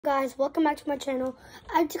Guys, welcome back to my channel.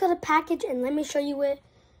 I just got a package and let me show you it.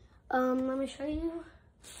 Let me show you.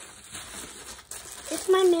 It's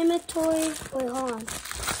my Mammoth toy. Wait, hold on.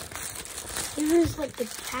 Here's like the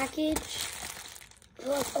package. So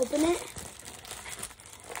let's open it.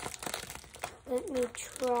 Let me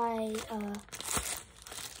try,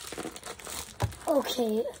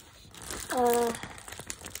 okay.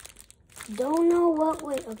 Don't know what,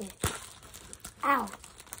 wait, okay. Ow,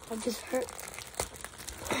 I just hurt.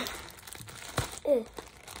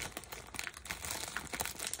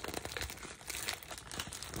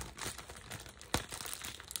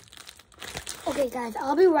 Okay guys,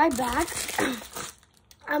 I'll be right back.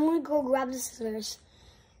 I'm gonna go grab the scissors.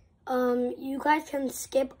 You guys can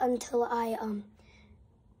skip until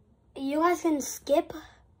you guys can skip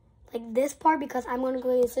like this part because I'm gonna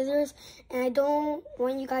go get the scissors and I don't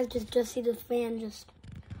want you guys to just see the fan just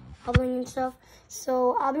hobbling and stuff.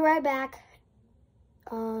 So I'll be right back.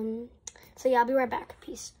 So yeah, I'll be right back.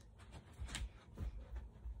 Peace.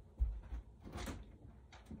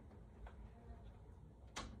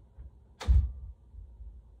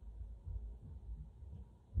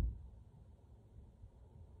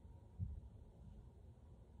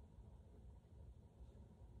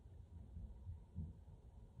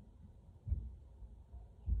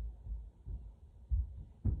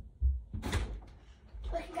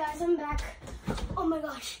 Okay guys, I'm back. Oh my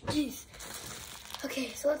gosh, jeez.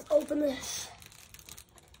 Okay, so let's open this.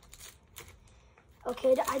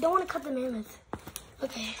 Okay, I don't want to cut the mammoth.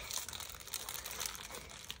 Okay.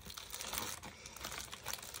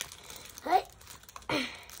 Hey.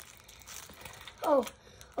 Oh,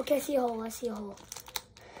 okay, I see a hole, I see a hole.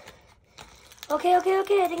 Okay, I think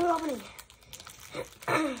we're opening.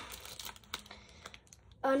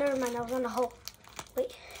 Oh, never mind, I was on the hole.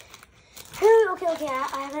 Wait. Okay,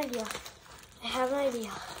 I have an idea. I have an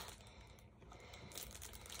idea.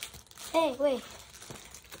 Hey, wait.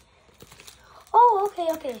 Oh,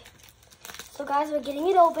 okay. So guys, we're getting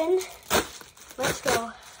it open. Let's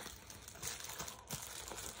go.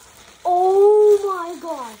 Oh my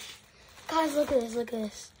gosh. Guys, look at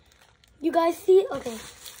this, You guys see? Okay.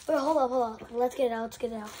 Wait, hold up. Let's get it out,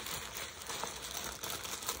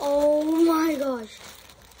 Oh my gosh.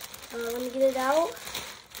 Let me get it out.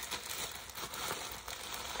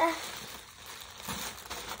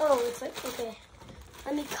 Oh, it's like, okay.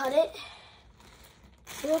 Let me cut it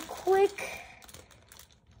real quick.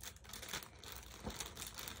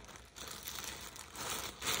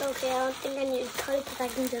 Okay, I don't think I need to cut it because I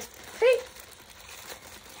can just, hey!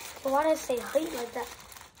 Well, why did I say height like that?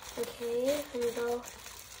 Okay, let me go.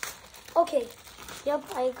 Okay, yep,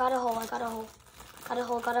 I got a hole.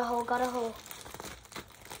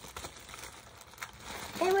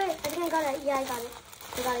 Hey, wait, I think I got it. Yeah, I got it.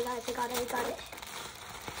 I got it.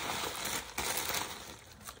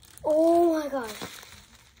 Oh my gosh.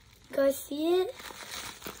 You guys see it?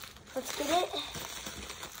 Let's get it.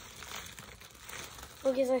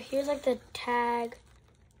 Okay, so here's like the tag.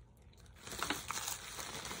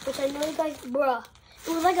 Which I know you guys, bruh.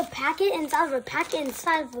 It was like a packet inside of a packet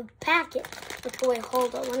inside of a packet. Okay, wait,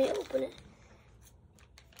 hold on. Let me open it.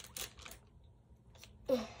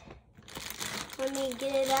 Let me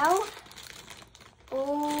get it out.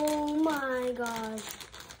 Oh my gosh.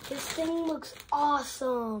 This thing looks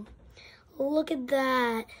awesome. Look at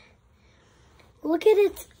that. Look at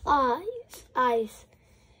its eyes.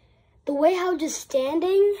 The way how it's just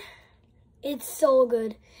standing, it's so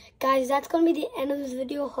good. Guys, that's going to be the end of this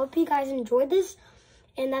video. Hope you guys enjoyed this.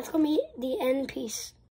 And that's going to be the end. Peace.